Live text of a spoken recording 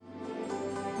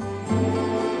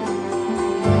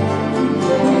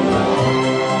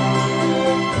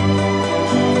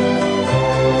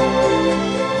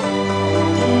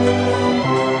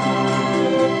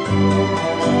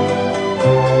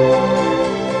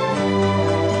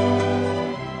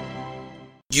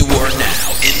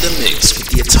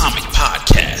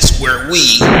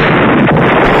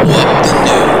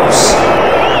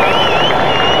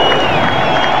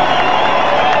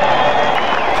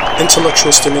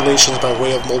intellectual stimulations by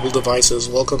way of mobile devices.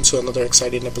 Welcome to another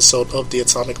exciting episode of the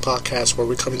Atomic Podcast, where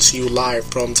we're coming to you live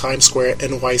from Times Square,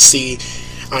 NYC.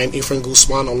 I'm Efren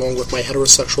Guzman, along with my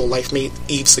heterosexual life mate,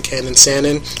 Yves the Cannon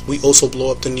Sannon. We also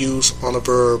blow up the news on a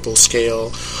verbal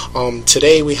scale.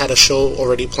 Today we had a show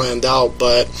already planned out,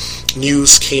 but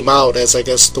news came out, as I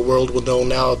guess the world will know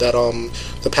now, that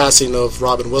the passing of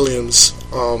Robin Williams,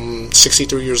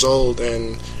 63 years old,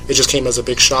 and it just came as a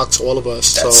big shock to all of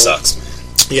us. That sucks, man.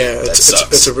 Yeah,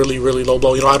 it's a really, really low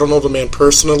blow. I don't know the man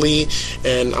personally,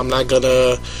 and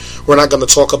we're not gonna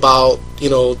talk about,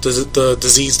 the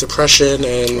disease depression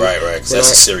and right, because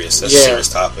that's a serious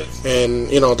topic, and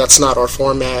that's not our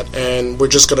format, and we're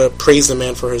just gonna praise the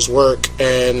man for his work,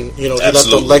 and he Absolutely.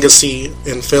 left a legacy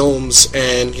in films,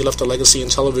 and he left a legacy in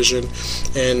television,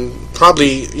 and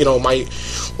probably my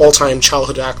all-time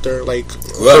childhood actor,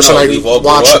 person I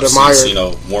watched and admired.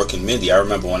 Since, Mork and Mindy. I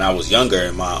remember when I was younger,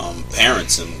 and my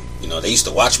parents and they used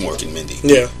to watch Mork and Mindy.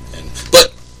 Yeah,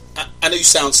 but I know you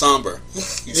sound somber.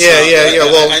 Yeah.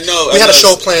 Well, I know. We had a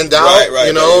show planned out,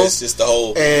 right. It's just the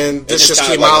whole, and this just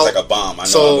came out. It's like a bomb. I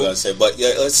know what I'm gonna say, but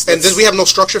yeah, let's. And we have no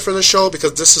structure for the show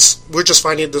because we're just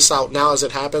finding this out now as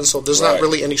it happens. So there's not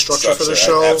really any structure for the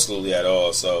show, absolutely at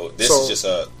all. So this is just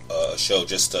a show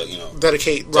just to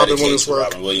dedicate Robin Williams' work.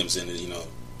 Robin Williams, and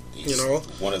he's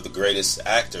one of the greatest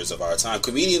actors of our time.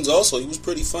 Comedians also, he was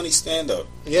pretty funny stand-up.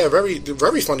 Yeah, very,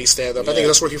 very funny stand-up. Yeah. I think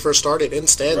that's where he first started, in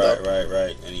stand-up.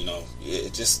 Right. And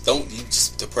it just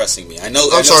depressing me. I'm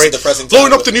sorry. It's depressing.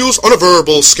 Blowing up the news on a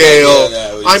verbal scale.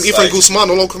 Yeah, I'm Efren Guzman,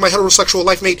 along with my heterosexual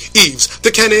life mate, Yves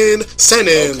the Cannon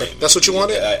Sannon. Okay, that's what you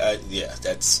wanted? Yeah,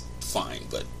 that's fine.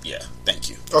 But yeah, thank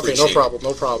you. Okay, no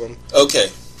problem. Okay.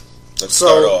 Let's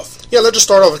start off. Yeah, let's just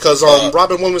start off because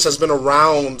Robin Williams has been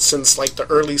around since the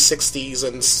early 60s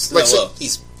and he's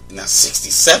not 60s,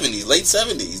 70s, late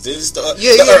 70s.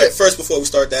 All right, first, before we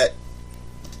start that,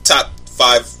 top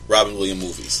 5 Robin Williams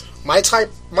movies. My top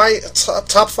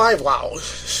 5. Wow,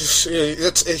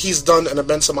 he's done an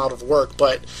immense amount of work,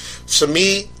 but to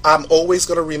me, I'm always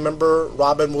gonna remember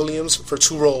Robin Williams for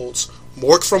 2 roles: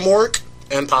 Mork from Mork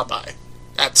and Popeye.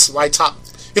 That's my top.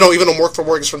 Even though Mork from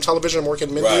Mork is from television, Mork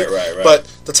and Mindy. Right. But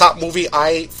the top movie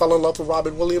I fell in love with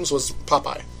Robin Williams was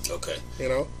Popeye. Okay.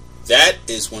 That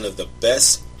is one of the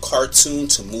best cartoon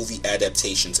to movie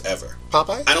adaptations ever.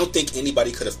 Popeye? I don't think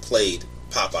anybody could have played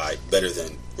Popeye better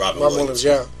than Robin Williams.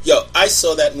 Yeah. Yo, I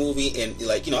saw that movie and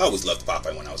I always loved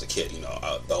Popeye when I was a kid.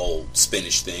 The whole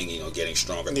spinach thing. Getting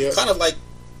stronger. Yeah. Kind of like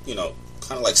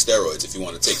steroids if you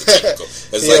want to take it technical.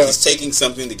 It's like he's taking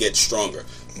something to get stronger,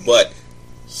 but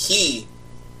he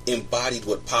embodied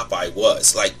what Popeye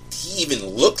was. He even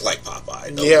looked like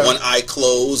Popeye. The one eye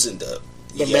closed and the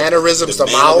mannerisms, the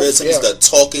mouth, the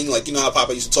talking. How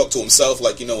Popeye used to talk to himself,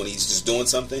 when he's just doing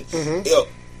something.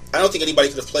 Mm-hmm. I don't think anybody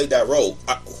could have played that role.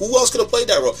 Who else could have played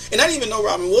that role? And I didn't even know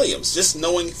Robin Williams. Just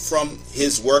knowing from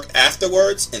his work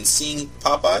afterwards and seeing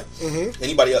Popeye,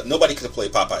 anybody else, nobody could have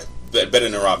played Popeye better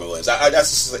than Robin Williams.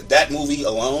 That's just, that movie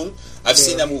alone. I've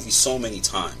seen that movie so many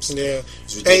times. Yeah, and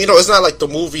it's not like the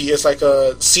movie is like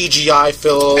a CGI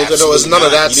film. It's none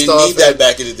of that you stuff. Didn't need that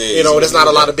back in the day. There's not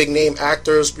a lot of big name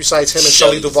actors besides him and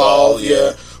Shelley Duvall.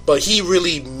 Yeah. But he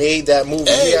really made that movie.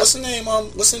 Hey, what's the name?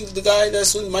 The guy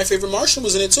that's in My Favorite Martian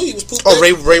was in it too. He was Poop.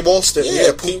 Ray Walston.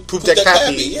 Yeah, Poop That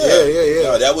Cappy. Yeah.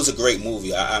 No, that was a great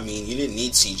movie. I mean, you didn't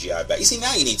need CGI back. You see,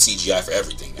 now you need CGI for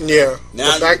everything. Yeah.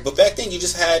 Now, but back then you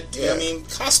just had,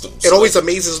 costumes. It always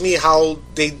amazes me how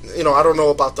they, I don't know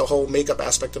about the whole makeup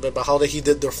aspect of it, but how he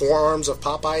did the forearms of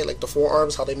Popeye, the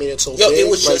forearms, how they made it so big. It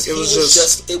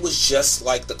was just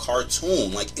like the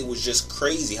cartoon. It was just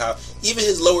crazy how even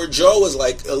his lower jaw was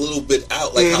a little bit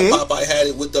out, how Popeye had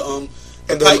it with the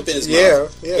pipe in his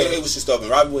mouth. Yeah. It was just dope. And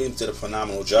Robin Williams did a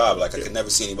phenomenal job. I could never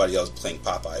see anybody else playing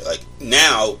Popeye.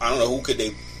 Now, I don't know who could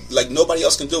they. Nobody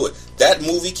else can do it. That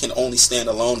movie can only stand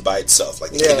alone by itself.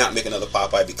 They cannot make another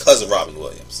Popeye because of Robin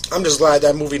Williams. I'm just glad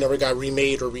that movie never got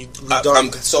remade or redone.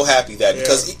 I'm so happy that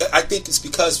because I think it's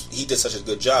because he did such a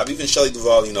good job. Even Shelley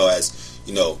Duvall, as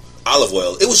Olive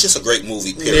Oil. It was just a great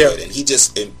movie, period. And he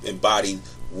just embodied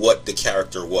what the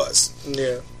character was.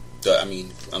 Yeah. I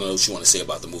don't know what you want to say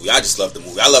about the movie. I just love the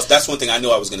movie. That's one thing I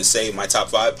knew I was going to say in my top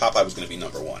 5. Popeye was going to be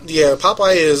number 1. Yeah,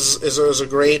 Popeye is a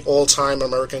great all-time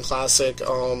American classic.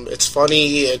 It's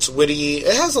funny, it's witty.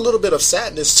 It has a little bit of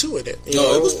sadness too in it.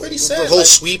 It was pretty sad. The whole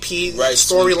Sweet Pea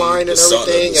storyline and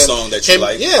everything. The song that you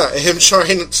like. Yeah, him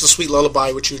trying the Sweet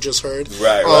Lullaby, which you just heard.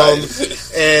 Right.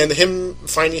 And him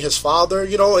finding his father,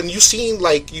 and you've seen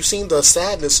the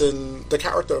sadness in the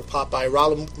character of Popeye.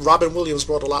 Robin Williams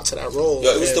brought a lot to that role.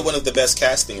 It was the one of the best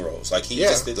casting roles. Like he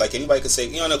just did. Like anybody could say,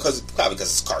 because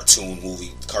it's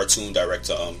cartoon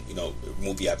director,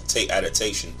 movie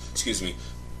adaptation. Excuse me,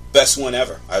 best one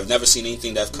ever. I've never seen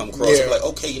anything that's come across. Yeah. Like,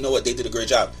 okay, you know what? They did a great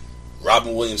job.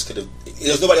 Robin Williams could have.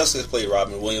 There's nobody else that could have played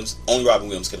Robin Williams. Only Robin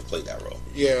Williams could have played that role.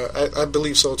 Yeah, I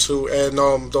believe so too. And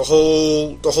the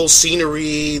whole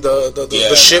scenery,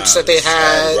 the ships that they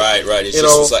had. Right.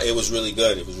 It was really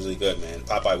good. It was really good, man.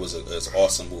 Popeye was an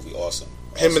awesome movie. Awesome.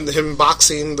 Him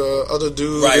boxing the other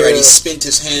dude. Right. He spent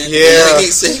his hand. Yeah.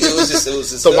 It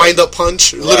was just the wind up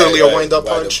punch. Literally a wind up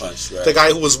punch. Right. The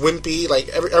guy who was wimpy. Like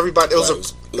everybody. It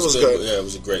was good. Yeah, it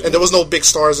was a great. And there was no big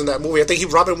stars in that movie. I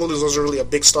think Robin Williams wasn't really a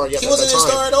big star yet. He wasn't a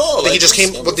star at all. Did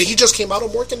he just came out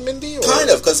of Mork and Mindy? Or? Kind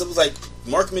of, because it was like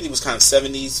Mork and Mindy was kind of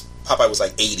 70s. Popeye was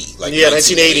like 80. Like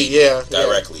 1980. Yeah,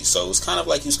 directly. Yeah. So it was kind of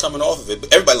like he was coming off of it.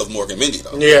 But everybody loved Mork and Mindy,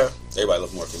 though. Yeah. Everybody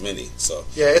loved Mork and Mindy. So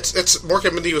yeah, it's Mork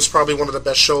and Mindy was probably one of the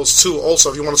best shows too. Also,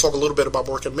 if you want to talk a little bit about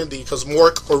Mork and Mindy, because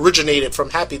Mork originated from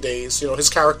Happy Days. His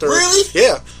character. Really?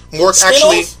 Yeah. Mork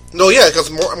actually. No, yeah, because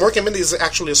Mork and Mindy is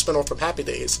actually a spinoff from Happy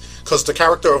Days. Because the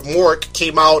character of Mork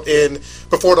came out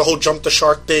before the whole jump the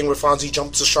shark thing, where Fonzie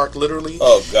jumps the shark literally.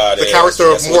 Oh God! The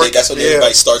character of Mork. That's when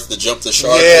everybody starts to jump the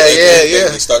shark. Yeah.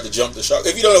 They start to jump the shark.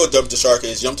 If you don't know what jump the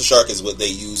shark is what they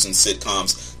use in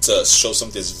sitcoms to show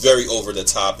something that's very over the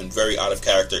top and very out of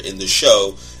character in the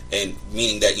show, and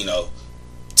meaning that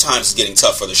times is getting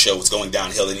tough for the show. It's going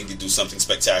downhill. They need to do something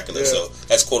spectacular. Yeah. So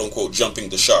that's quote unquote jumping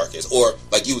the shark, or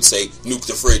like you would say, nuke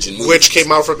the fridge and move. Which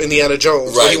came out from Indiana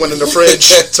Jones. Right. When he went in the fridge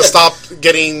to stop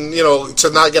getting, to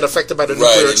not get affected by the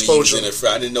nuclear explosion.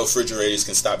 I didn't know refrigerators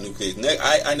can stop nuclear.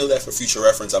 I know that for future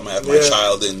reference. I'm gonna have my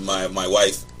child and my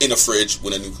wife in a fridge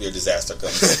when a nuclear disaster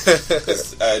comes.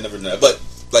 'Cause I never know. But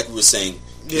like we were saying.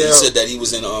 Yeah. You said that he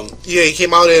was in Yeah, he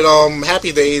came out in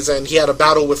Happy Days, and he had a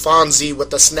battle with Fonzie with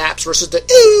the snaps versus the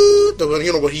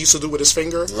what he used to do with his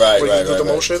finger, right, where he did the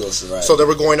motion. Right. So they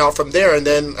were going out from there, and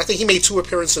then I think he made 2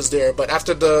 appearances there. But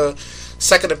after the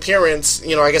second appearance,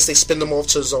 I guess they spinned him off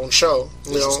to his own show.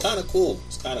 It's kind of cool.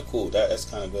 That's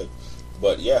kind of good.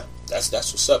 But yeah, that's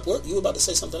what's up. You were about to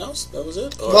say something else? That was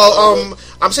it?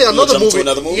 I'm saying another movie.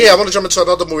 Another movie. Yeah, I want to jump into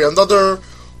another movie. Another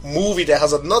movie that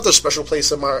has another special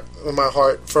place in my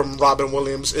heart from Robin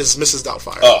Williams is Mrs.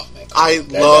 Doubtfire. Oh, man. I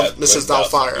love Mrs.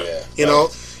 Doubtfire. Yeah,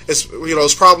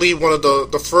 it's probably one of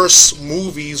the first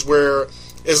movies where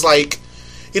it's like,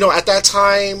 at that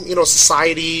time,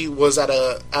 society was at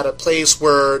a place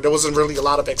where there wasn't really a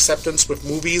lot of acceptance with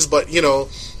movies, but he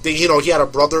had a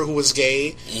brother who was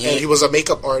gay, and he was a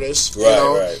makeup artist,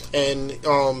 and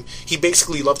he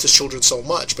basically loved his children so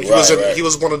much, but he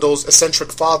was one of those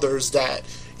eccentric fathers that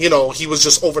he was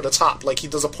just over the top. Like, he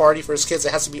does a party for his kids,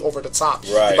 it has to be over the top.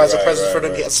 He buys a present for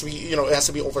them, it has to be, it has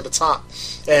to be over the top.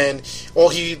 And all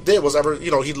he did was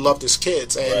he loved his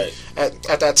kids. And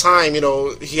at that time,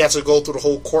 he had to go through the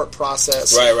whole court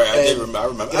process. Right. I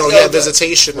remember. He had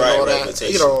visitation and all that.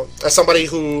 Visitation. As somebody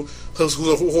who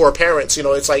are parents,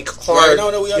 it's like hard.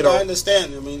 Right, I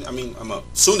understand. I mean, I'm a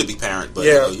soon-to-be parent, but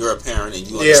you're a parent, and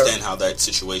you understand how that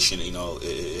situation,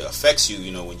 it affects you.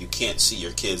 When you can't see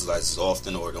your kids as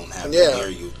often, or don't have them near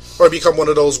you, or become one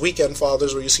of those weekend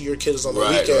fathers where you see your kids on the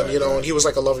weekend. And he was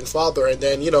like a loving father, and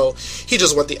then he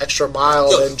just went the extra mile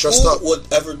and dressed up. Who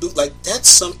would ever do that's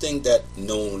something that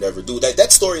no one would ever do. That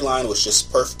storyline was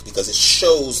just perfect because it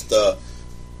shows the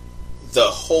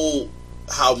whole.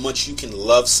 How much you can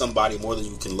love somebody more than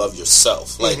you can love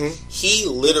yourself. Like, he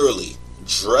literally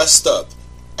dressed up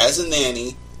as a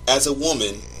nanny, as a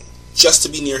woman, just to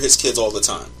be near his kids all the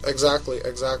time. Exactly.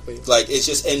 Like, it's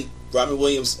just, and Robin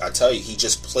Williams, I tell you, he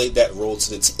just played that role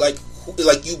to the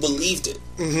like you believed it.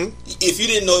 If you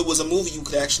didn't know it was a movie, you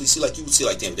could actually see, you would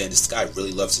see, damn, this guy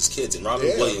really loves his kids. And Robin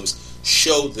Williams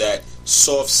showed that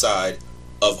soft side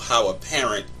of how a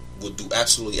parent would do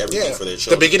absolutely everything for their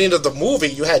children. The beginning of the movie,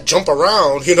 you had jump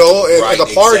around, and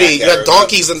the party, you had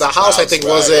donkeys in the house, I think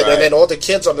was it, and then all the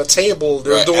kids on the table,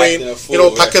 they're doing,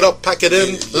 pack it up, pack it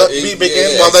in, let me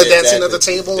begin, while they're dancing at the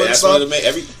table and stuff.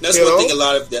 That's one thing. A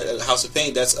lot of House of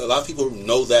Pain. That's a lot of people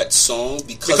know that song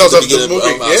because of the movie.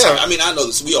 I mean, I know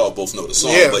this. We all both know the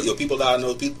song, but people that I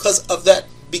know because of that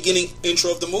beginning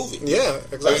intro of the movie. Yeah,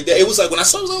 exactly. It was like when I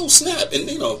saw it, I was like, oh snap, and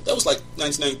that was like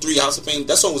 1993. House of Pain.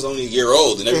 That song was only a year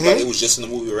old, and everybody it was just in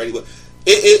the movie already. But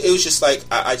it was just like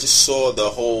I just saw the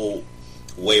whole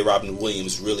way Robin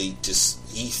Williams really just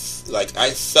I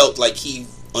felt like he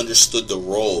understood the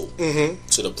role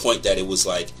to the point that it was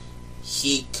like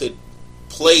he could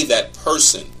play that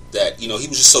person that, he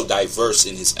was just so diverse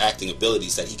in his acting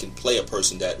abilities that he can play a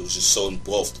person that was just so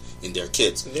involved in their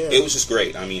kids. Yeah. It was just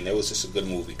great. I mean, it was just a good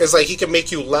movie. It's like he can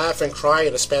make you laugh and cry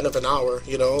in a span of an hour,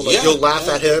 you'll laugh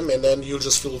at him and then you'll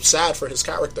just feel sad for his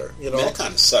character, Man, that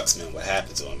kind of sucks, man, what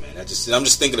happened to him, man. I'm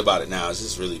just thinking about it now. It's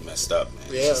just really messed up, man.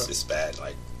 Yeah. It's bad.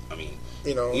 Like, I mean,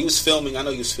 he was filming. I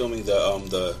know he was filming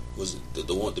the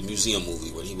museum movie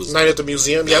when he was Night at the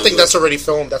Museum. Yeah, I think that's already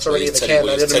filmed. That's already in the can.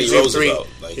 Night at the Museum 3.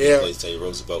 He plays Teddy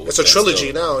Roosevelt. It's a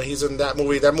trilogy now. He's in that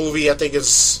movie. That movie, I think, it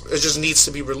just needs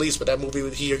to be released. But that movie,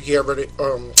 he already,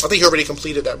 I think he already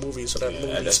completed that movie. So that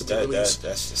movie needs to be released.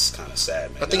 That's just kind of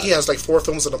sad, man. I think he has like 4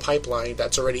 films in the pipeline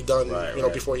that's already done.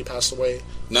 Before he passed away.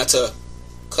 Not to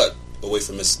cut away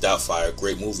from Mrs. Doubtfire,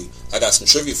 great movie. I got some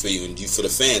trivia for you and for the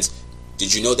fans.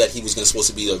 Did you know that he was supposed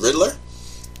to be the Riddler?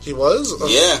 He was?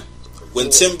 Yeah. When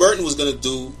Tim Burton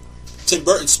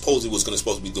supposedly was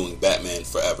supposed to be doing Batman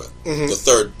Forever, the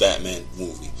third Batman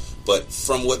movie. But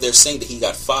from what they're saying, that he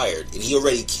got fired, and he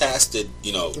already casted,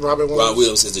 Robin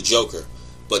Williams as the Joker.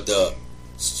 But the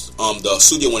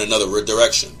studio went another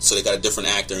direction, so they got a different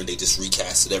actor, and they just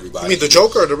recasted everybody. You mean the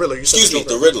Joker or the Riddler? Excuse me,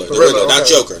 the Riddler. The Riddler, not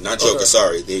Joker. Not Joker,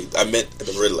 sorry. I meant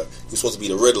the Riddler. He was supposed to be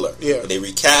the Riddler. Yeah. And they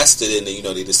recast it, and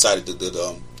they decided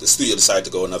the studio decided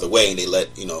to go another way, and they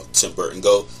let, Tim Burton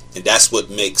go. And that's what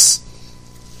makes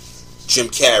Jim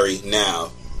Carrey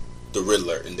now the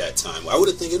Riddler in that time. I would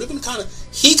have think it would have been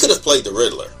he could have played the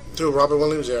Riddler. Dude, Robin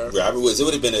Williams, yeah. Robin Williams. It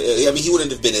would have been. He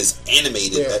wouldn't have been as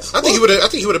animated. Yeah. I think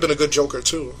he would have been a good Joker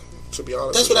too. To be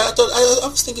honest, that's what I thought. I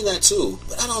was thinking that too,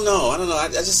 but I don't know. I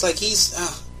just like he's.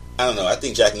 I don't know. I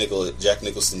think Jack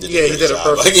Nicholson did. Yeah, a great he did job. a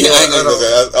perfect.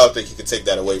 I don't think you could take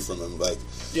that away from him. Like,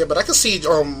 yeah, but I could see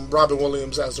Robin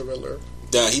Williams as the Riddler.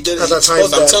 Yeah, he did. I'm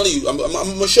telling you, I'm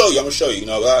gonna show you. I'm gonna show you.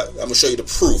 I'm gonna show you the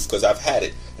proof because I've had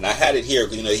it, and I had it here.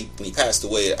 When he passed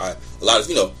away, a lot of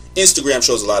Instagram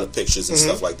shows a lot of pictures and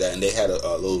stuff like that, and they had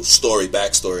a little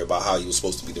backstory about how he was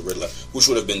supposed to be the Riddler, which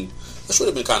would have been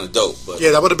kind of dope. But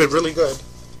yeah, that would have been really good.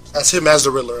 As him as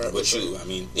the Riddler. But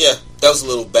that was a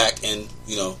little back end,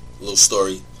 little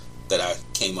story that I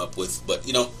came up with. But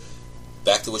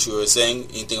back to what you were saying.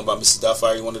 Anything about Mrs.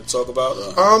 Doubtfire you wanted to talk about?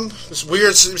 It's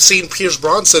weird seeing Pierce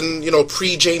Brosnan,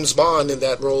 pre James Bond in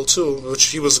that role too, which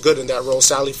he was good in that role.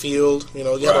 Sally Field, you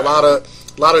had a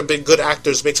lot of big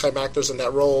time actors in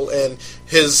that role, and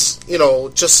his,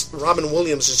 just Robin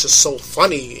Williams is just so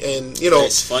funny, and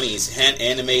it's funny. He's hand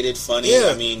animated, funny. Yeah.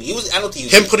 I mean, he was. I don't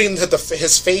think him putting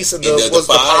his face in the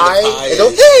pie, and go,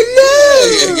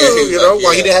 hey no,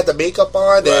 while he didn't have the makeup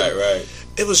on, right.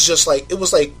 It was just like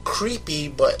creepy,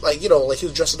 but like he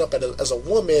was dressing up as a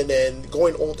woman and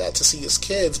going all that to see his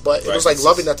kids, but it was like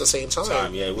loving at the same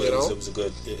time. Yeah, it was a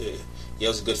good. It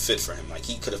was a good fit for him. Like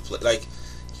he could have played. Like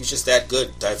he was just that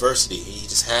good. Diversity. He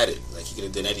just had it. Like he could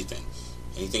have done anything.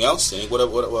 Anything else? What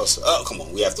else? Oh, come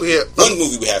on. We have to. Yeah, one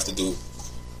movie we have to do.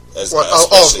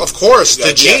 Of course,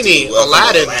 the genie,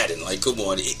 Aladdin. Like, come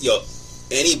on,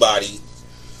 anybody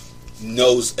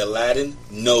knows Aladdin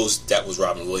knows that was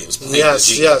Robin Williams playing the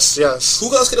genie. Yes.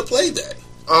 Who else could have played that?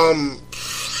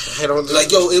 I don't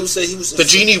it was he was the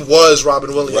genie was Robin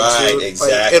Williams. Right,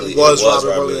 exactly. It was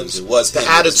Robin Williams. It was him.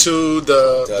 The attitude,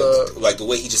 the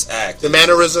way he just acted, the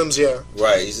mannerisms. Yeah,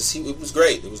 right. It was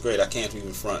great. It was great. I can't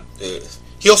even front.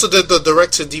 He also did the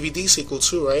direct-to-DVD sequel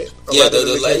too, right? Yeah,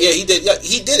 he did. Yeah,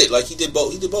 he did it. Like he did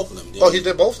both. He did both of them. He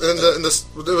did both.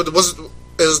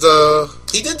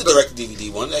 He did the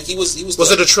direct-to-DVD one. Like he was.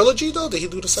 Was it a trilogy though? Did he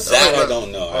do the second? That I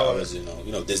don't know. I was,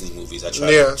 Disney movies. I try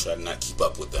to not keep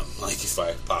up with them, like if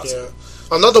I possible. Yeah.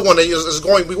 Another one that is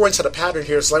going. We went to the pattern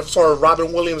here. So,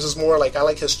 Robin Williams is more like I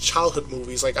like his childhood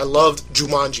movies. Like I loved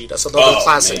Jumanji. That's another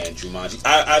classic. Man,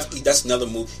 Jumanji. That's another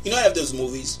movie. I have those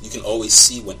movies you can always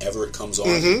see whenever it comes on.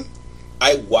 Mm-hmm.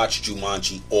 I watch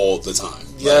Jumanji all the time.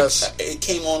 Yes, like, it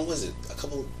came on. Was it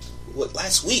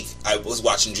last week? I was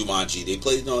watching Jumanji. They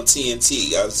played it on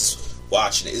TNT. I was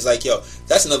watching it. It's like,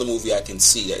 that's another movie I can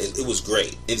see that it was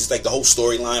great. It's like the whole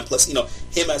storyline. Plus,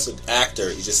 him as an actor,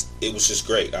 it was just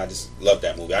great. I just love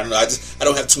that movie. I don't know. I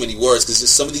don't have too many words because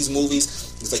just some of these movies,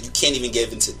 it's like you can't even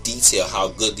get into detail how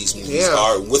good these movies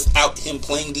are without him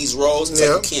playing these roles. It's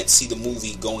like you can't see the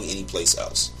movie going anyplace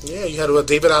else. Yeah, you had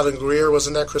David Alan Grier,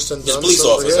 wasn't that Kristen Dunst? His police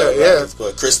officer. Yeah.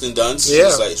 Kristen Dunst.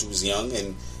 Yeah. She was young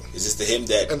and. Is this to him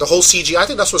that... And the whole CGI, I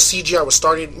think that's what CGI was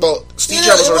starting... Well,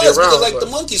 CGI was already around. Like, the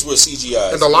monkeys were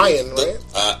CGI. And the lion, right?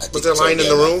 Was there a lion in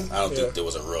the room? I don't think there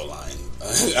was a real lion. I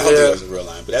don't think there was a real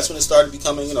lion. But that's when it started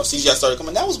becoming, CGI started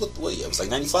coming. That was what year? It was like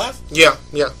 95? Yeah,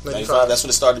 95. That's when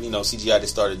it started, CGI, they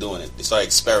started doing it. They started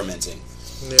experimenting.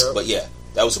 Yeah. But yeah,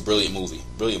 that was a brilliant movie.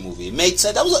 It made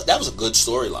sense. That was a good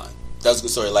storyline. That was a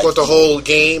good story. Like with the whole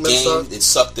game and stuff. It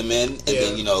sucked them in, and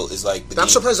then it's like. I'm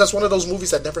surprised that's one of those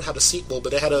movies that never had a sequel,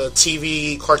 but they had a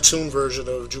TV cartoon version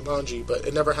of Jumanji, but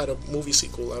it never had a movie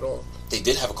sequel at all. They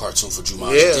did have a cartoon for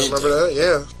Jumanji. Yeah, remember that?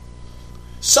 Yeah.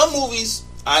 Some movies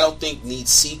I don't think need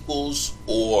sequels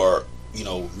or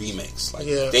remakes. Like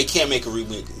they can't make a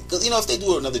remake because if they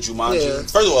do another Jumanji,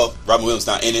 first of all, Robin Williams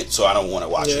not in it, so I don't want to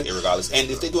watch it regardless. And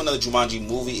if they do another Jumanji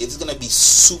movie, it's gonna be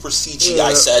super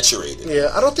CGI saturated.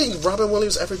 Yeah, I don't think Robin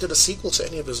Williams ever did a sequel to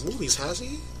any of his movies, has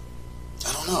he?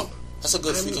 I don't know. That's a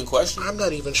good freaking question. I'm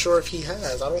not even sure if he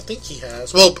has. I don't think he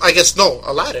has. Well, I guess no.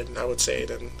 Aladdin, I would say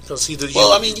then, because he did.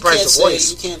 Well, I mean, you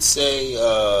can't say.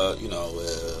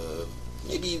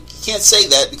 Maybe you can't say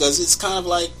that because it's kind of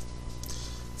like.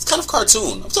 It's kind of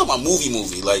cartoon. I'm talking about movie.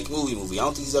 Like movie. I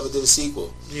don't think he's ever did a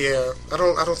sequel. Yeah, I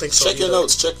don't think so. Check your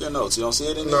notes. You don't see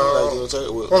it in there? No.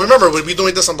 Well, remember, we'll be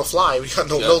doing this on the fly. We got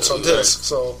no notes on this.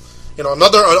 So,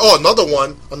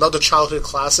 another childhood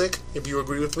classic, if you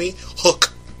agree with me,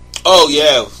 Hook. Oh,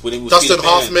 yeah. Dustin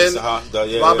Hoffman,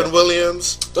 Robin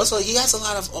Williams. He has a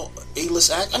lot of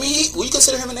A-list actors. I mean, would you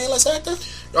consider him an A-list actor?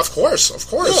 Of course.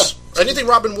 Yeah. Anything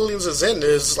Robin Williams is in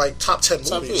is like top 10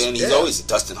 movies. And he's always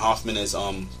Dustin Hoffman as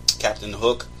Captain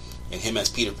Hook, and him as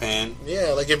Peter Pan.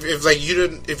 Yeah, like if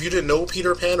you didn't know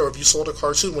Peter Pan, or if you saw the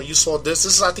cartoon, when you saw this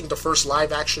is I think the first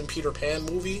live action Peter Pan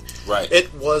movie. Right.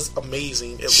 It was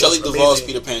amazing. Shelley Duvall's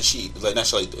Peter Pan.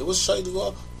 It was Shelley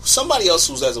Duvall. Somebody else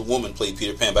who was as a woman played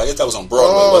Peter Pan, but I guess that was on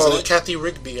Broadway, wasn't it? Kathy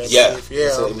Rigby. I believe.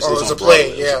 Yeah. It was a play.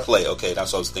 It was a play. Okay,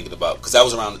 that's what I was thinking about because that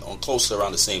was close to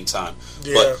around the same time.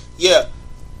 Yeah. But yeah,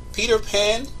 Peter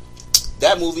Pan.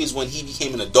 That movie is when he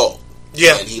became an adult.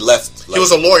 Yeah, and he left. He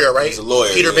was a lawyer, right? He was a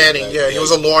lawyer. Peter Banning. He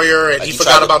was a lawyer, and he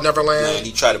forgot about Neverland. And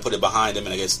he tried to put it behind him,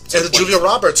 and I guess. And Julia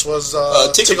Roberts was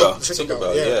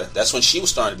Tinkerbell. Yeah, that's when she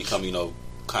was starting to become,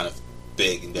 kind of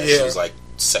big, and she was like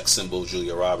sex symbol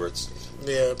Julia Roberts.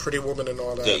 Yeah, Pretty Woman and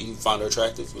all that. Yeah, you found her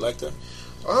attractive? You liked her?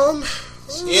 She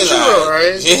was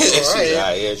alright.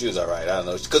 Yeah, she was alright. I don't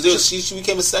know because she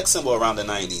became a sex symbol around the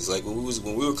 90s. Like when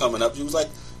we were coming up, she was like.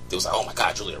 It was like, oh my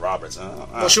God, Julia Roberts.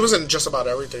 Well, she wasn't just about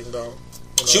everything, though.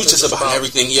 She was just about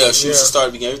everything. Yeah, she was just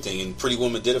started being everything, and Pretty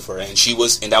Woman did it for her. And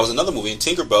that was another movie. And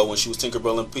Tinkerbell, when she was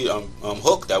Tinkerbell and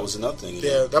Hook, that was another thing.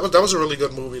 Yeah, that was a really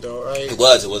good movie, though. Right? It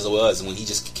was. And when he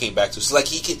just came back to, it's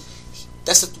like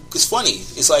it's funny.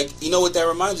 It's like what that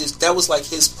reminds me of? That was like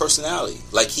his personality.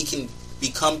 Like he can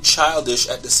become childish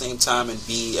at the same time and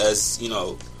be and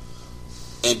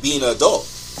be an adult.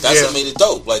 That's what made it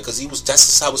dope. Like because that's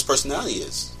just how his personality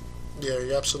is. Yeah,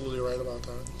 you're absolutely right about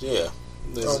that. Yeah.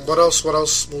 What else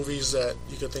movies that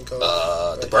you could think of?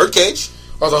 The Birdcage.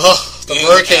 Oh, the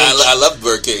Birdcage. I love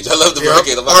Birdcage. I love the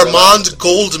Birdcage. Armand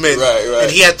Goldman. Right.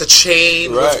 And he had the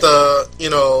chain with the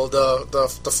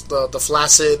the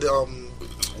flaccid.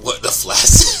 What the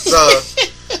flaccid?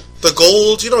 The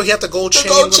gold. He had the gold chain. The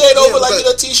gold chain over like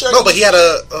a t-shirt. No, but he had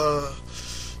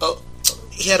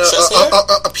He had a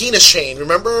penis chain,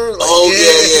 remember? Like,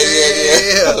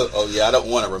 yeah. Oh yeah, I don't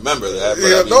want to remember that.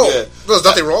 But there's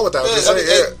nothing wrong with that.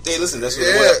 Hey, listen, that's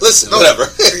whatever.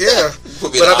 Yeah,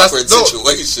 would be an awkward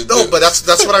situation. No, but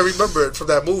that's what I remembered from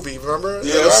that movie. Remember?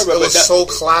 Yeah, it was so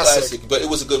classic. But it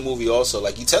was a good movie also.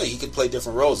 Like he could play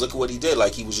different roles. Look at what he did.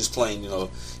 Like he was just playing.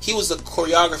 He was the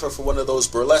choreographer for one of those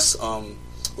burlesque.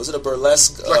 Was it a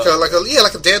burlesque? Like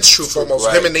a dance troupe almost.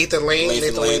 Right. Him and Nathan Lane.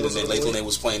 Nathan Lane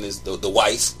was playing as the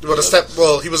wife. He was the step.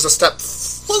 Well, the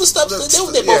step.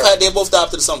 They both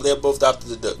adopted something. They both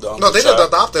adopted the no, they didn't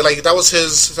adopt it. Like that was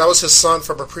his son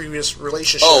from a previous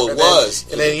relationship. Oh, it was.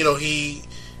 And then he.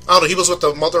 I don't know. He was with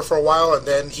the mother for a while, and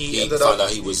then he ended found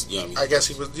out he was. I guess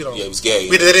he was. Yeah, he was gay.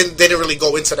 They didn't really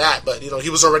go into that, but he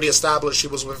was already established. He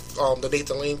was with the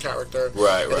Nathan Lane character.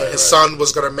 Right. His son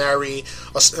was going to marry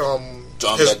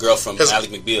that girl from Ally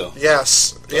McBeal.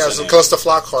 Yes, Calista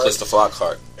Flockhart. Calista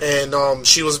Flockhart. And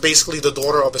she was basically the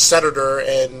daughter of a senator,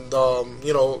 and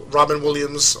Robin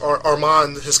Williams,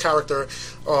 Armand, his character,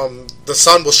 the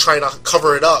son was trying to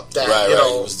cover it up that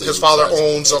his father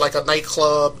owns like a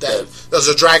nightclub there's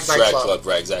a drag nightclub.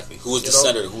 Right, exactly. Who was the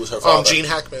senator? Who was her father? Gene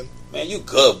Hackman. Man, you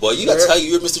good, boy. You got to tell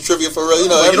you're Mr. Trivia for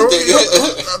real. Everything.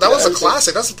 That was a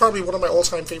classic. That's probably one of my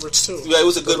all-time favorites, too. Yeah, it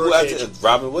was a good movie.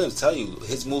 Robin Williams, tell you,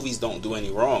 his movies don't do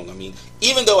any wrong. I mean,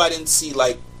 even though I didn't see,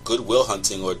 like, Good Will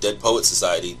Hunting or Dead Poet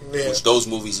Society, which those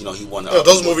movies, he won.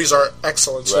 Those movies are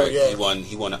excellent, too, right.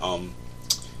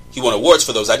 He won awards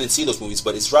for those. I didn't see those movies,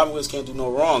 but it's Robin Williams can't do no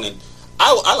wrong, and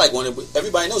I like one.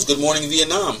 Everybody knows "Good Morning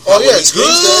Vietnam." Oh yeah,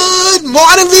 Good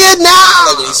Morning Vietnam.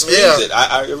 Like when he screams it,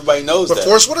 everybody knows that. But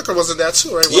Forrest Whitaker was in that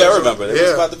too, right? Yeah, I remember. It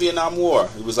was about the Vietnam War.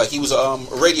 It was like he was a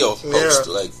radio host.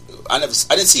 Like I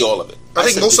didn't see all of it. I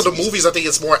think most of the movies, I think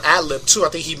it's more ad-lib, too. I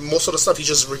think most of the stuff he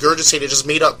just regurgitated, just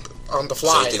made up on the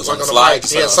fly. So on the fly?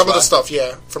 Yeah, some of the stuff,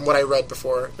 yeah, from what I read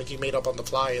before. Like, he made up on the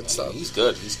fly and stuff. He's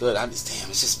good. He's good.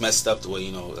 It's just messed up the way,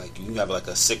 you know, like, you have, like,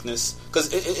 a sickness. Because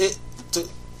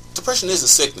depression is a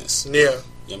sickness. Yeah.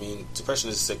 I mean, depression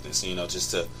is a sickness, you know,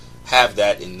 just to have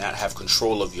that and not have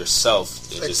control of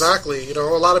yourself. Exactly. You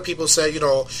know, a lot of people say, you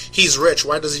know, he's rich.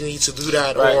 Why does he need to do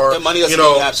that? Right. Or and money doesn't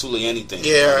mean absolutely anything.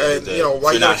 Yeah, and, you know,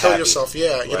 why you gotta kill yourself?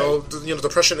 Yeah, right. You know,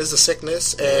 depression is a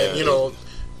sickness, and you know,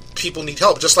 people need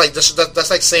help. Just like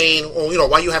that's like saying, well, you know,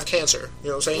 why you have cancer? You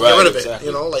know what I'm saying? Get rid of it.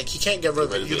 You know, like he can't get rid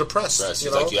of it. You're depressed. You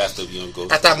know, like you have to, you know, go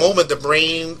at that moment. The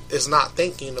brain is not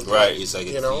thinking. Right. It's like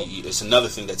it's another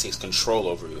thing that takes control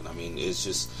over you. And I mean,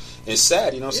 it's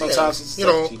sad, you know. Sometimes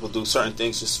people do certain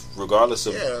things just regardless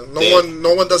of. Yeah,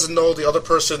 no one doesn't know the other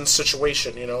person's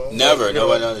situation, you know. Never,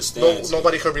 nobody understands.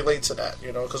 Nobody can relate to that,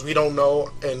 you know, because we don't know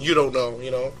and you don't know,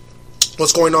 you know,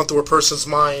 what's going on through a person's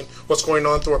mind, what's going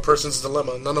on through a person's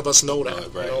dilemma. None of us know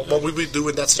that. Right, you know, what we would do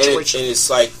in that situation. And it's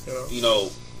like, you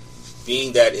know,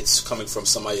 being that it's coming from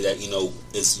somebody that, you know,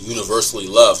 is universally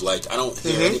loved. Like, I don't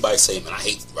hear anybody say, "Man, I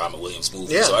hate Robin Williams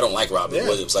movies," so I don't like Robin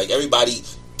Williams. Like, everybody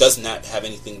does not have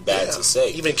anything bad to say.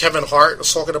 Even Kevin Hart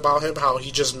was talking about him, how he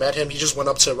just met him. He just went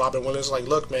up to Robin Williams like,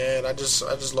 "Look, man, I just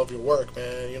love your work,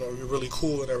 man. You know, you're really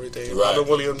cool and everything." Right. Robin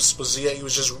Williams he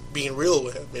was just being real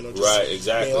with him, you know. Just, right,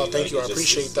 exactly. Thank you, I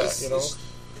appreciate that. You know,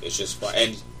 it's just fun.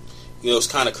 And you know, it's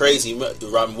kind of crazy.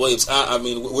 Robin Williams. I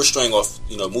mean, we're straying off,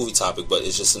 you know, movie topic, but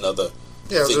it's just another.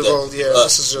 Yeah,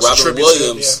 this is just Robin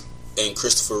Williams and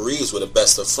Christopher Reeves were the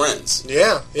best of friends.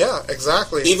 Yeah,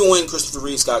 exactly. Even when Christopher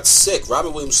Reeves got sick,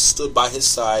 Robin Williams stood by his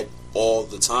side all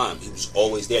the time. He was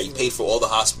always there. He paid for all the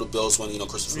hospital bills when, you know,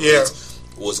 Christopher Reeves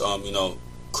was, you know,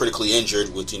 critically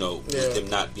injured with, you know, with him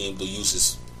not being able to use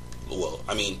his, well,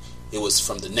 I mean, it was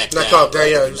from the neck down. Up,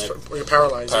 he was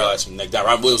paralyzed. Paralyzed from the neck down.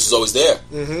 Robin Williams was always there.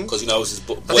 Because, you know, it was his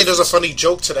boy. I think there's a funny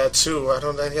joke to that, too.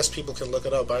 I guess people can look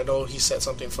it up. I know he said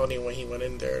something funny when he went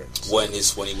in there. When he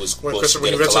went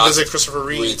to visit Christopher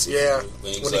Reeves.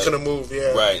 When he couldn't move,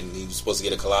 Right, and he was supposed to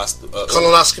get a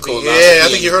colonoscopy. Yeah, I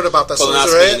think you heard about that.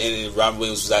 Colonoscopy, and Robin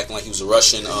Williams was acting like he was a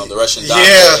Russian, the Russian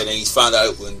doctor. And then he found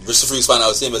out, when Christopher Reeves found out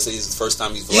it was him, it was the first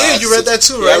time he's laughed. Yeah, you read that,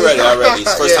 too, right? Yeah, I read it.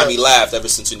 It's the first time he laughed ever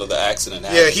since, you know, the accident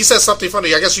happened. Yeah, he said something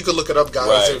funny. I guess you could look it up,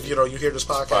 guys, if you know you hear this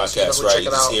podcast. Right?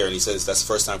 He's here, and he says that's the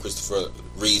first time Christopher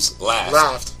Reeves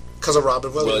laughed because of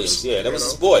Robin Williams. Yeah, that was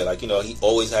his boy. Like, you know, he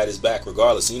always had his back,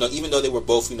 regardless. And, you know, even though they were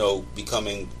both, you know,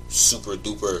 becoming super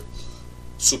duper,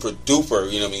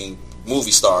 you know what I mean, movie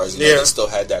stars. You know, they still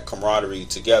had that camaraderie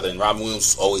together, and Robin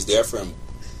Williams was always there for him,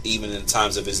 even in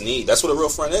times of his need. That's what a real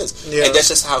friend is, and that's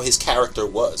just how his character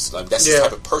was. Like, that's the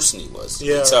type of person he was.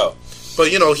 You can tell. But,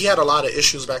 you know, he had a lot of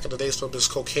issues back in the days from his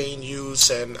cocaine use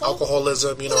and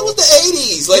alcoholism, you know. It was the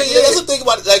 80s. Like, that's the thing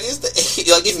about it. Like, it's the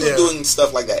 80s. Like, if you're doing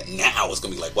stuff like that now, it's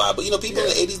going to be like, wow. But, you know, people in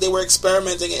the 80s, they were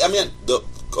experimenting. I mean,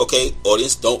 okay,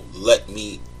 audience, don't let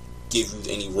me give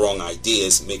you any wrong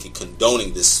ideas, make it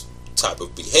condoning this type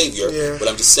of behavior. Yeah. What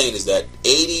I'm just saying is that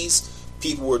 80s,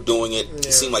 people were doing it.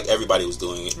 It seemed like everybody was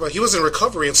doing it. Well, he was in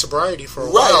recovery and sobriety for a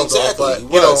while, exactly. Though.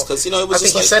 But, I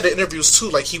think he said in interviews,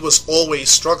 too, like, he was always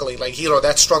struggling. Like, you know,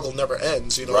 that struggle never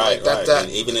ends, you know. Right.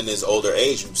 And even in his older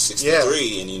age, he was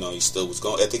 63, and, you know, he still was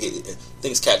going. I think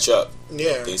things catch up.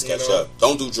 Yeah. Things catch up.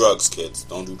 Don't do drugs, kids.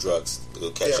 Don't do drugs.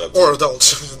 It'll catch up. Or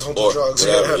adults. Don't do drugs.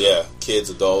 Whatever, Kids,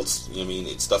 adults, you know what I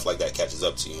mean? Stuff like that catches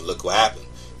up to you. And look what happened.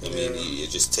 I mean, it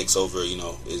just takes over, you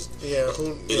know.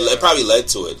 It probably led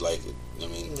to it, like... I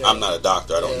mean, I'm not a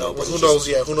doctor. I don't know. But who knows?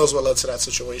 Who knows what led to that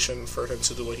situation for him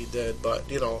to do what he did? But,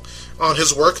 you know, on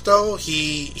his work, though,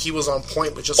 he was on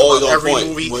point with just about every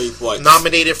movie.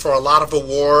 Nominated for a lot of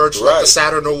awards, like the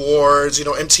Saturn Awards, you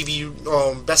know,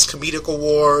 MTV Best Comedic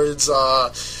Awards,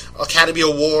 Academy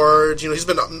Award. You know, he's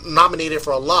been nominated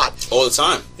for a lot. All the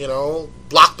time. You know,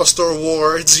 Blockbuster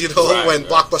Awards, you know, when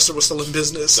Blockbuster was still in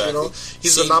business, you know.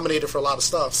 He's been nominated for a lot of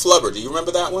stuff. Flubber, do you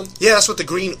remember that one? Yeah, that's with the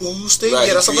green ooze thing. Right,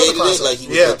 yeah, that's another classic. Like, he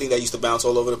was the thing that used to bounce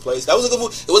all over the place. That was a good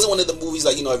movie. It wasn't one of the movies,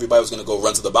 like, you know, everybody was going to go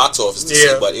run to the box office to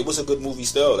see, but it was a good movie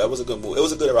still. That was a good movie. It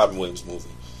was a good Robin Williams movie.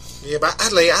 Yeah, but I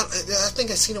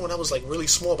think I seen it when I was like really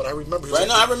small, but I remember.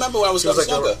 I remember when I was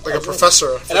younger. Like a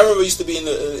professor. And I remember it used to be in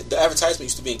the advertisement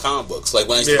used to be in comic books. Like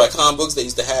when I used to buy comic books, they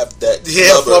used to have that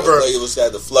flubber. Like, it was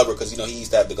the flubber because, you know, he used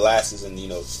to have the glasses and, you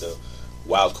know, the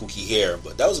wild kooky hair.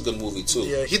 But that was a good movie too.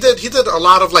 Yeah, he did a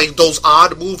lot of like those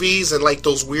odd movies and like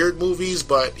those weird movies,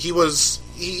 but he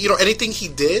anything he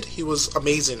did, he was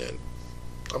amazing in.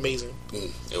 Amazing.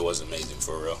 It was amazing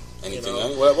for real. Anything?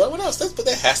 You know? What else? But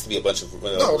there has to be a bunch of.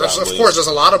 No, of course. There's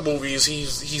a lot of movies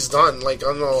he's done. Like,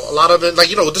 I don't know, a lot of it. Like,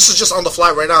 you know, this is just on the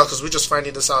fly right now because we're just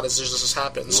finding this out as this just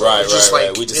happened. So right.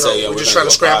 We just we're just trying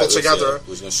to scramble together.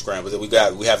 We're just gonna scramble.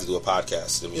 We have to do a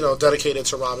podcast. You know, dedicated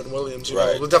to Robin Williams. You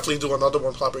know, we'll definitely do another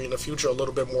one probably in the future, a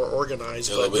little bit more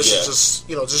organized. But this is just,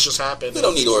 you know, this just happened. We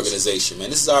don't need organization, man.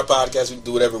 This is our podcast. We can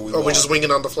do whatever we want. We're just winging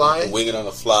on the fly. We're winging on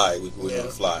the fly. We wing on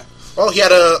the fly. Oh, he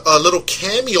had a little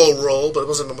cameo role, but it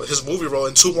wasn't his movie role,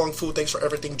 in To Wong Foo, Thanks for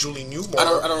Everything, Julie Newmar. I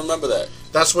don't remember that.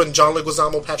 That's when John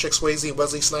Leguizamo, Patrick Swayze,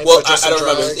 Wesley Snipes. Well, I don't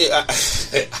remember.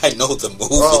 I know the movie.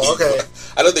 Oh, okay.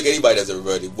 I don't think anybody does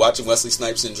everybody. Watching Wesley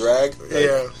Snipes in drag.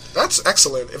 Yeah, that's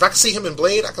excellent. If I could see him in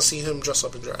Blade, I could see him dress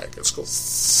up in drag. It's cool.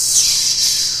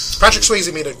 Patrick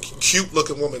Swayze made a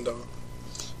cute-looking woman, though.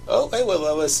 Oh, hey,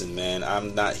 well, listen, man.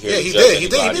 I'm not here to he judge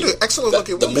did. anybody. He did an excellent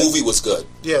looking The woman. movie was good.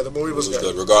 Yeah, the movie was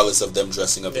good. Regardless of them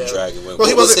dressing up in drag. Well,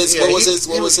 what was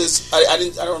his?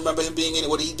 I don't remember him being in it.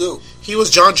 What did he do? He was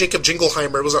John Jacob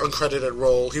Jingleheimer. It was an uncredited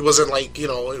role. He wasn't like, you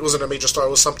know, it wasn't a major star. It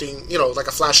was something, you know, like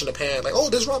a flash in the pan. Like, oh,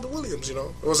 there's Robin Williams, you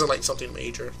know. It wasn't like something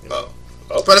major, you know. Oh.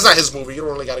 Okay. But it's not his movie. You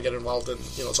don't really got to get involved in,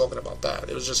 you know, talking about that.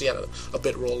 It was just he had a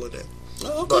bit role in it.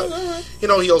 Oh, okay, but, all right. You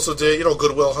know, he also did, you know,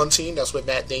 Good Will Hunting. That's with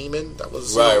Matt Damon. That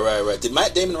was right. Did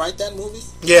Matt Damon write that movie?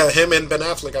 Yeah, him and Ben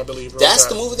Affleck, I believe. That's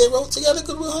the movie they wrote together,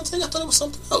 Good Will Hunting? I thought it was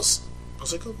something else.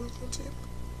 Was it Good Will Hunting?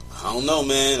 I don't know,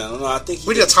 man. I don't know. I think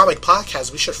we're the Atomic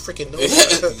Podcast. We should freaking know.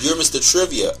 You're Mr.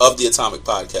 Trivia of the Atomic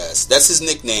Podcast. That's his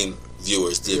nickname,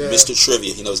 viewers. Mr.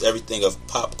 Trivia. He knows everything of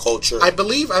pop culture. I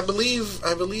believe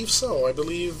so. I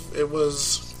believe it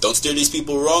was. Don't steer these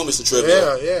people wrong, Mr.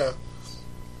 Trivia. Yeah.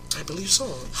 I believe so.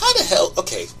 How the hell?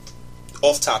 Okay,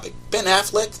 off topic. Ben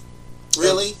Affleck,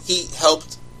 really? He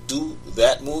helped do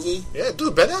that movie? Yeah,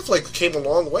 dude. Ben Affleck came a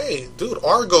long way, dude.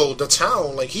 Argo, The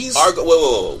Town, like he's Argo.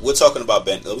 Whoa. We're talking about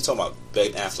Ben. We're talking about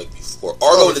Ben Affleck before.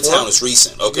 Argo and The Town is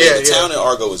recent. Okay, The Town and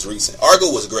Argo is recent.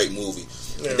 Argo was a great movie.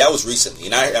 Yeah. And that was recently,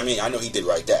 and I mean, I know he did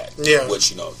write that. Yeah.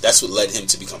 Which, you know, that's what led him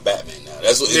to become Batman. Now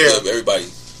that's what everybody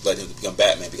led him to become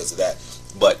Batman because of that.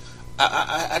 But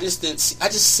I just didn't. I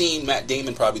just seen Matt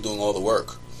Damon probably doing all the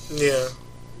work. Yeah.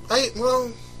 I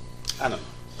don't know.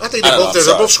 I think they're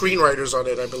both screenwriters on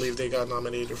it. I believe they got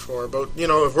nominated for. But, you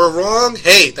know, if we're wrong,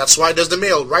 hey, that's why there's the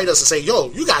mail. Write us and say, yo,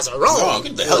 you guys are wrong.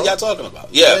 What the hell y'all talking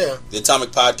about? Yeah. The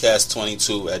Atomic Podcast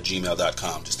 22 at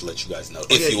gmail.com, just to let you guys know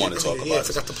if you want to talk about it. Yeah, I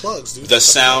forgot the plugs, dude.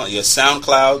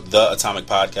 SoundCloud, The Atomic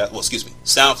Podcast. Well, excuse me.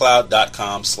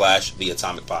 SoundCloud.com/The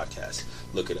Atomic Podcast.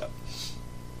 Look it up.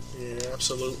 Yeah,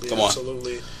 absolutely. Come on.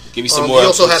 Absolutely. Give me some more. He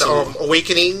also had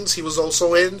Awakenings. He was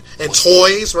also in, and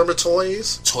Toys. Remember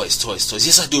Toys? Toys.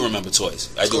 Yes, I do remember Toys.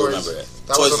 I do remember that.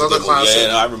 That was another classic. Yeah,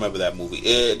 no, I remember that movie.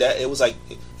 It was like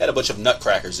it had a bunch of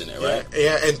nutcrackers in there, right?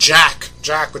 Yeah, and Jack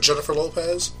with Jennifer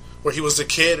Lopez, where he was the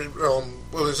kid. What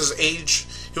was his age?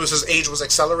 His age was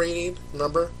accelerating.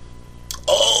 Remember?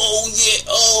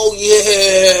 Oh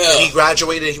yeah. And he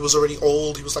graduated. He was already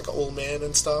old. He was like an old man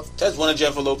and stuff. That's one of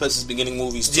Jennifer Lopez's beginning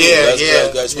movies too.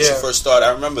 Guys, when she first started.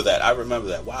 I remember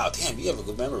that. Wow, damn, you have a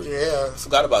good memory. Yeah, I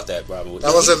forgot about that, Robin.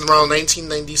 That was around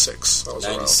 1996. That was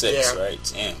 96, right?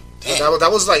 Damn. That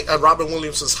was like at Robin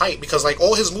Williams' height, because like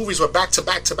all his movies were back to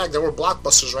back to back. There were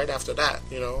blockbusters right after that,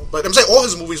 you know. But I'm saying all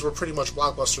his movies were pretty much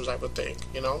blockbusters, I would think,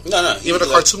 you know. No, even the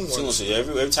cartoon ones.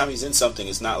 Every time he's in something,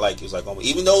 it's not like it's like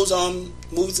even those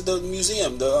movies at the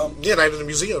museum. Night in the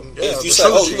Museum. Yeah,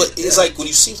 it's like when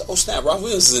you see, oh snap, Robin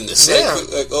Williams is in this. Yeah.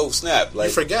 Like, oh snap, like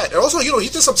you forget. And also, you know, he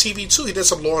did some TV too. He did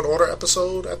some Law and Order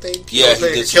episode, I think. Yeah, he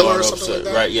did some Law and Order episode, like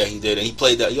that. Right? Yeah, he did, and he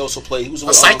played that. He also played. He was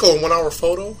with Psycho in 1 Hour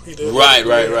Photo. He did.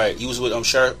 Right. He was with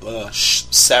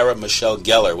Sarah Michelle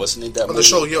Gellar, wasn't it? That on the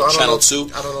show, Channel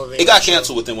 2. I don't know. It got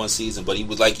canceled within one season, but he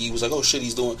was like, oh shit,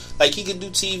 he's doing like he can do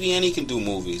TV and he can do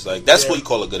movies. Like that's what you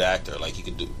call a good actor. Like he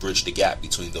can bridge the gap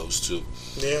between those two.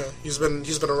 Yeah, he's been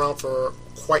around for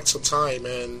quite some time,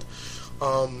 and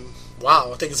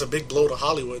wow, I think it's a big blow to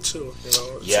Hollywood too. You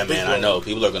know, yeah, man, I know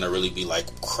people are gonna really be like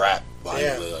crap.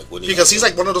 Because he's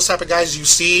like one of those type of guys you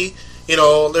see. You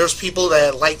know, there's people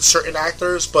that like certain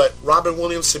actors, but Robin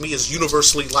Williams to me is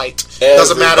universally liked.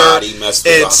 Doesn't matter. It's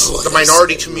the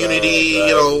minority community. Right.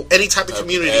 You know, any type of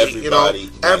community.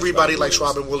 Everybody likes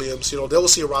Robin Williams. You know, they will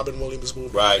see a Robin Williams movie.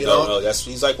 Right? No,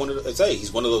 he's like one of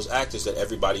he's one of those actors that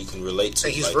everybody can relate to.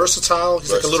 And he's versatile.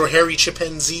 He's like a little hairy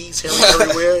chimpanzee. He's hairy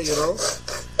everywhere. You know.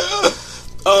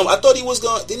 I thought he was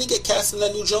going. Didn't he get cast in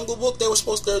that new Jungle Book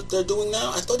they're doing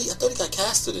now? I thought he got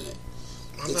casted in it.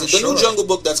 The new Jungle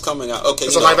Book that's coming out. Okay,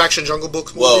 it's a live action Jungle Book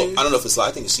movie. Well, I don't know if it's live.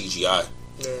 I think it's CGI.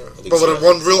 Yeah, but with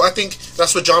one real, I think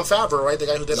that's with Jon Favreau, right? The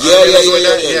guy who did Iron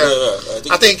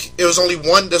Man. I think it was only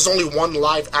one. There's only one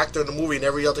live actor in the movie, and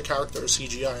every other character is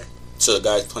CGI. So the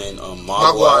guy playing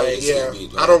Mogwai, yeah.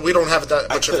 We don't have that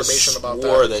much information about that.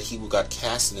 I swore that he got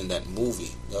casted in that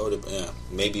movie. That would have,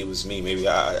 maybe it was me. Maybe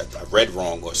I read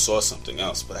wrong or saw something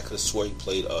else. But I could have swore he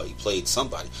played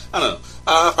somebody. I don't know.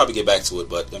 I'll probably get back to it.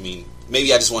 But I mean,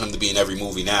 maybe I just want him to be in every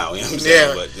movie now. You know what I'm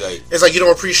saying? But, it's like you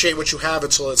don't appreciate what you have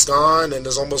until it's gone, and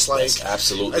there's almost like that's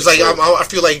absolutely. It's like I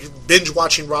feel like binge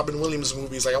watching Robin Williams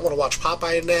movies. Like I want to watch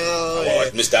Popeye now. I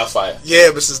want Miss Doubtfire. Yeah,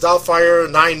 Mrs. Doubtfire,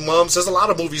 9 Months. There's a lot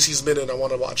of movies he's been in I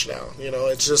want to watch now. You know,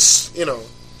 it's just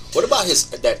What about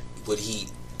what he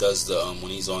does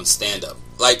when he's on stand up?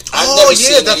 Like I've never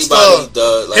seen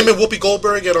anybody him and Whoopi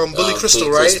Goldberg and Billy Crystal,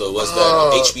 right? What's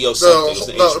that? HBO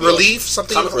something. HBO. Relief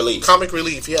something. Comic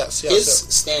Relief. Yes. His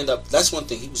stand up. That's one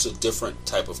thing. He was a different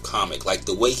type of comic. Like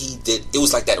the way he did. It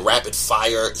was like that rapid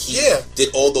fire. He did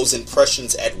all those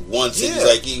impressions at once. Yeah.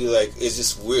 And he was like it's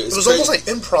just weird. It was almost like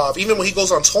improv. Even when he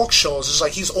goes on talk shows, it's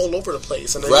like he's all over the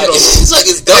place. And then, it's like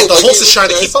it's dope. Like the host is trying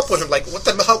to keep up with him. Like what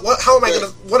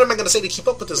am I gonna say to keep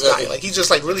up with this guy? Like he's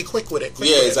just like really quick with it.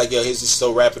 It's like he's just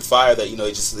so rapid fire that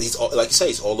he's all, like you say,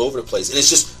 he's all over the place, and it's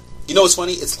just what's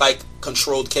funny? It's like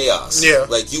controlled chaos. Yeah,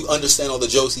 like you understand all the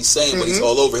jokes he's saying, but he's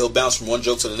all over. He'll bounce from one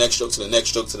joke to the next joke to the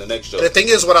next joke to the next joke. And the thing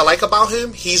is, what I like about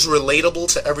him, he's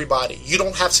relatable to everybody. You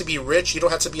don't have to be rich. You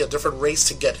don't have to be a different race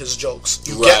to get his jokes.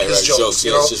 You get his jokes.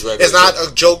 You know, it's not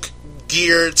a joke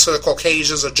geared to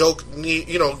Caucasians, a joke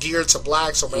geared to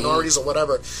blacks or minorities or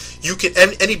whatever. You can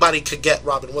anybody could get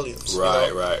Robin Williams.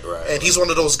 Right. And he's one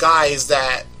of those guys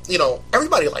that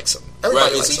everybody likes him.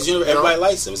 Everybody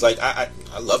likes him. It's like I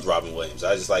loved Robin Williams.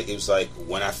 I just like it was like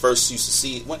when I first used to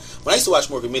see when I used to watch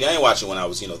more comedy. I didn't watch it when I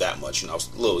was that much. I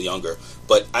was a little younger,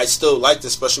 but I still liked it,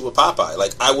 especially with Popeye.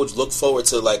 Like I would look forward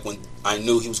to like when I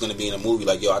knew he was going to be in a movie.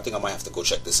 Like I think I might have to go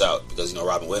check this out because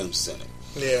Robin Williams is in it.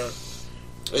 Yeah.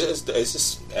 It's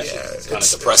kind of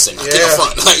depressing. I can't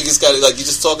front. Like it's kind of like you're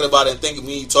just talking about it and thinking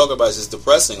you talk about it's just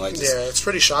depressing. Like it's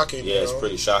pretty shocking. Yeah, it's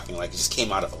pretty shocking. Like it just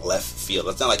came out of left field.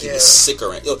 It's not like he was sick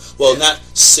or not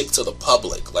sick to the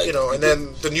public. Like and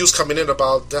then the news coming in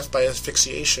about death by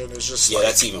asphyxiation is just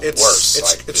that's even worse.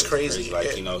 It's crazy.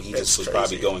 Like he just was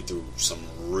probably going through some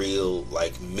real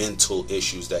like mental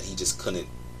issues that he just couldn't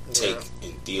take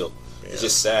and deal. It's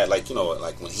just sad, like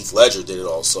when Heath Ledger did it.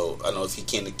 Also, I don't know if he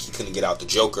couldn't get out the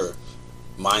Joker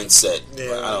mindset.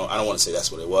 Yeah. I don't want to say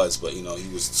that's what it was, but he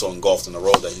was so engulfed in the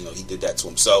role that he did that to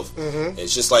himself. Mm-hmm.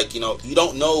 It's just like you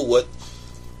don't know what.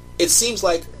 It seems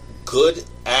like good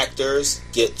actors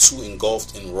get too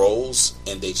engulfed in roles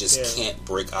and they just can't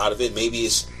break out of it. Maybe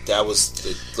his brain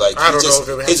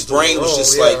was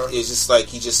just like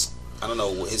he just. I don't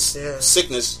know, his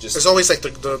sickness just... It's always like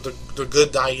the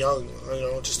good die young,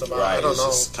 just about, I don't know.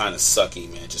 It's just kind of sucky,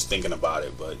 man, just thinking about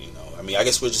it, but, I mean, I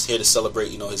guess we're just here to celebrate,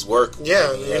 his work.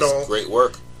 Yeah, great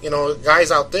work.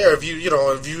 Guys out there, if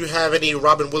you have any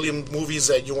Robin Williams movies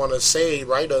that you want to say,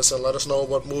 write us and let us know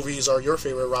what movies are your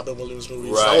favorite Robin Williams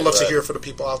movies. I would love to hear from the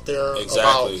people out there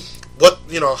about what,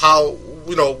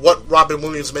 what Robin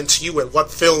Williams meant to you and what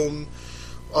film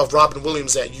of Robin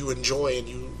Williams that you enjoy and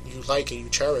you like and you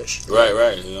cherish. Right.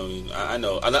 I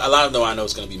know a lot of them. I know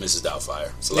it's going to be Mrs.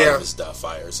 Doubtfire. It's a lot of Mrs.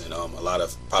 Doubtfires and a lot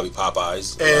of probably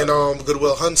Popeyes and Good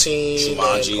Will Hunting,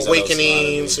 Jumanji's,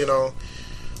 Awakenings.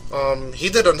 He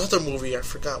did another movie. I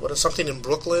forgot what. Something in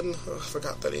Brooklyn. I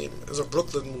forgot the name. It was a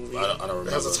Brooklyn movie. I don't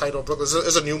remember. It has a title. Brooklyn.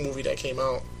 It's a new movie that came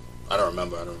out. I don't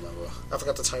remember. I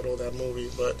forgot the title of that movie,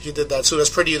 but he did that too.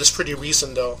 That's pretty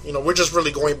recent though. We're just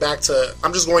really going back to.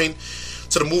 I'm just going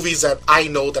to the movies that I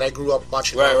know that I grew up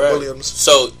watching. Williams.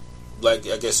 So, like,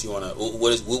 I guess you want to.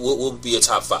 What would be your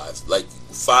top 5? Like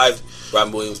 5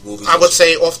 Robin Williams movies. I would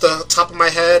say off the top of my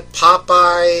head,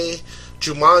 Popeye,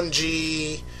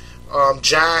 Jumanji,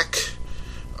 Jack,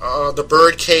 The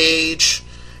Birdcage,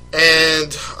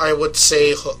 and I would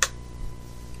say Hook.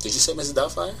 Did you say Mrs.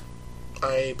 Doubtfire?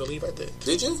 I believe I did.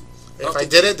 Did you? If I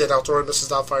did it, then I'll throw in Mrs.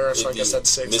 Doubtfire, so I guess that's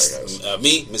 6, I guess.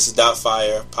 Me, Mrs.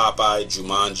 Doubtfire, Popeye,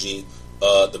 Jumanji,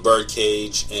 The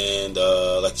Birdcage, and,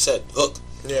 like you said, Hook.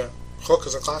 Yeah. Hook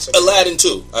is a classic. Aladdin,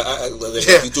 too.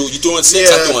 You're doing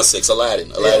 6, I'm doing 6.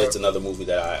 Aladdin's another movie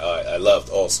that I loved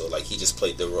also. Like, he just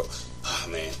played the role. Oh,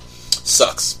 man.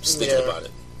 Sucks. Just thinking about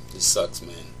it. It sucks,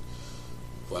 man.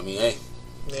 Well, I mean, hey.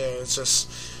 Yeah, it's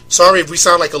just... Sorry if we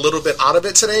sound like a little bit out of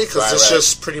it today, because this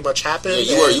just pretty much happened.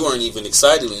 Yeah, you weren't even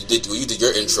excited when you did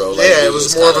your intro. Like, it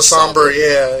was more of a somber.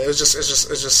 Yeah, it's just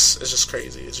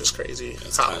crazy. It's just crazy.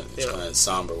 It's kind of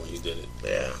somber when you did it.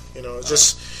 Yeah,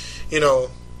 just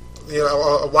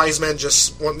a wise man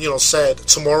just said,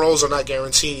 tomorrows are not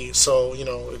guaranteed. So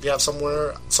if you have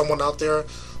someone out there,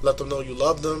 let them know you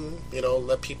love them.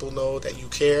 Let people know that you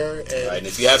care. And, right. And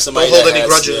if you have somebody don't hold any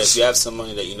grudges. If you have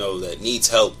somebody that that needs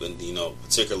help, and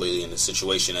particularly in a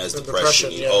situation as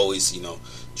depression, you always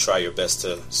try your best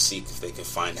to seek if they can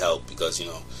find help, because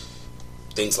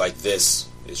things like this,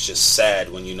 it's just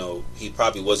sad when he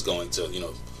probably was going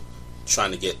to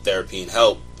trying to get therapy and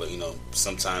help, but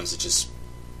sometimes it's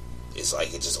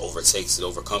like it just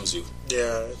overcomes you.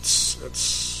 Yeah, it's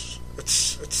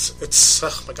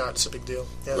oh my God, it's a big deal.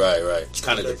 Yeah. Right. It's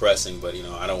kind of depressing, but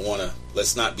I don't want to.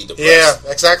 Let's not be depressed. Yeah,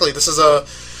 exactly. This is a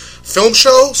film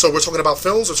show, so we're talking about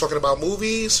films. We're talking about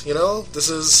movies. This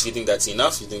is. You think that's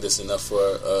enough? You think that's enough for?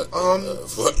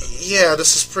 Yeah,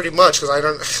 this is pretty much,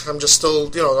 because I'm just still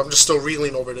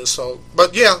reeling over this. So,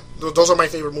 but yeah, those are my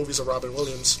favorite movies of Robin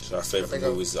Williams. Our favorite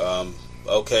movies.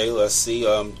 Okay, let's see.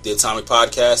 The Atomic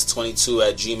Podcast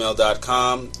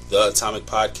 22@gmail.com. The Atomic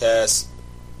Podcast.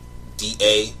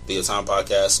 The Atomic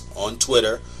Podcast on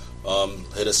Twitter.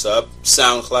 Hit us up.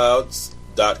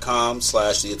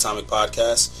 SoundCloud.com/The Atomic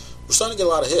Podcast. We're starting to get a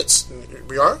lot of hits.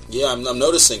 We are? Yeah, I'm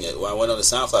noticing it. When I went on the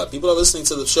SoundCloud, people are listening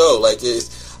to the show.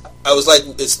 I was like,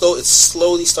 it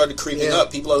slowly started creeping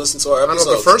up. People are listening to our episodes. I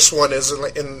know the first one is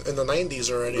in the 90s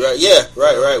already. Right? Yeah,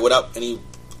 right. Without any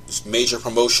major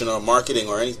promotion or marketing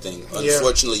or anything.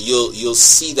 Unfortunately, you'll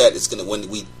see that it's gonna, when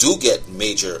we do get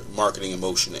major marketing and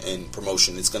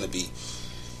promotion, it's gonna be.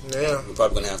 Yeah, we're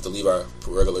probably gonna have to leave our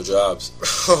regular jobs.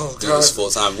 Oh, do God. this full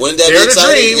time. Wouldn't that be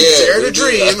exciting? Dare to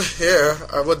dream. Yeah,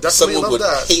 I would definitely Someone love would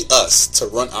that. hate us to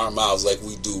run our mouths like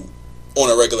we do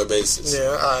on a regular basis.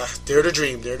 Yeah, dare to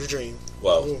dream.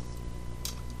 Well,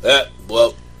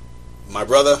 my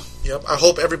brother. Yep. I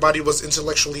hope everybody was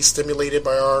intellectually stimulated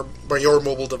by your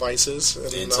mobile devices.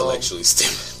 And, intellectually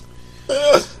stimulated.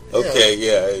 Okay,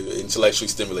 yeah, intellectually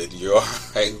stimulated. You're all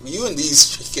right. You and these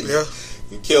freaking. Yeah.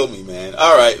 You kill me, man.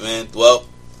 All right, man. Well,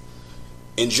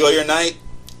 enjoy your night.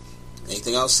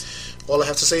 Anything else? All I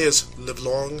have to say is live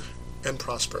long and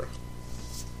prosper.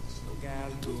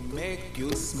 To make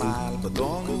you smile, but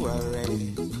don't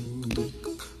worry.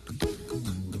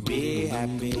 Be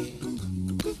happy.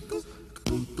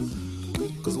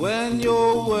 'Cause when you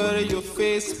worry, your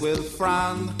face will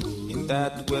frown, and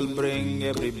that will bring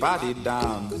everybody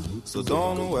down. So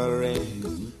don't worry.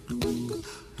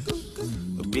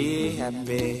 Be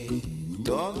happy.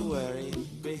 Don't worry.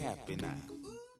 Be happy now.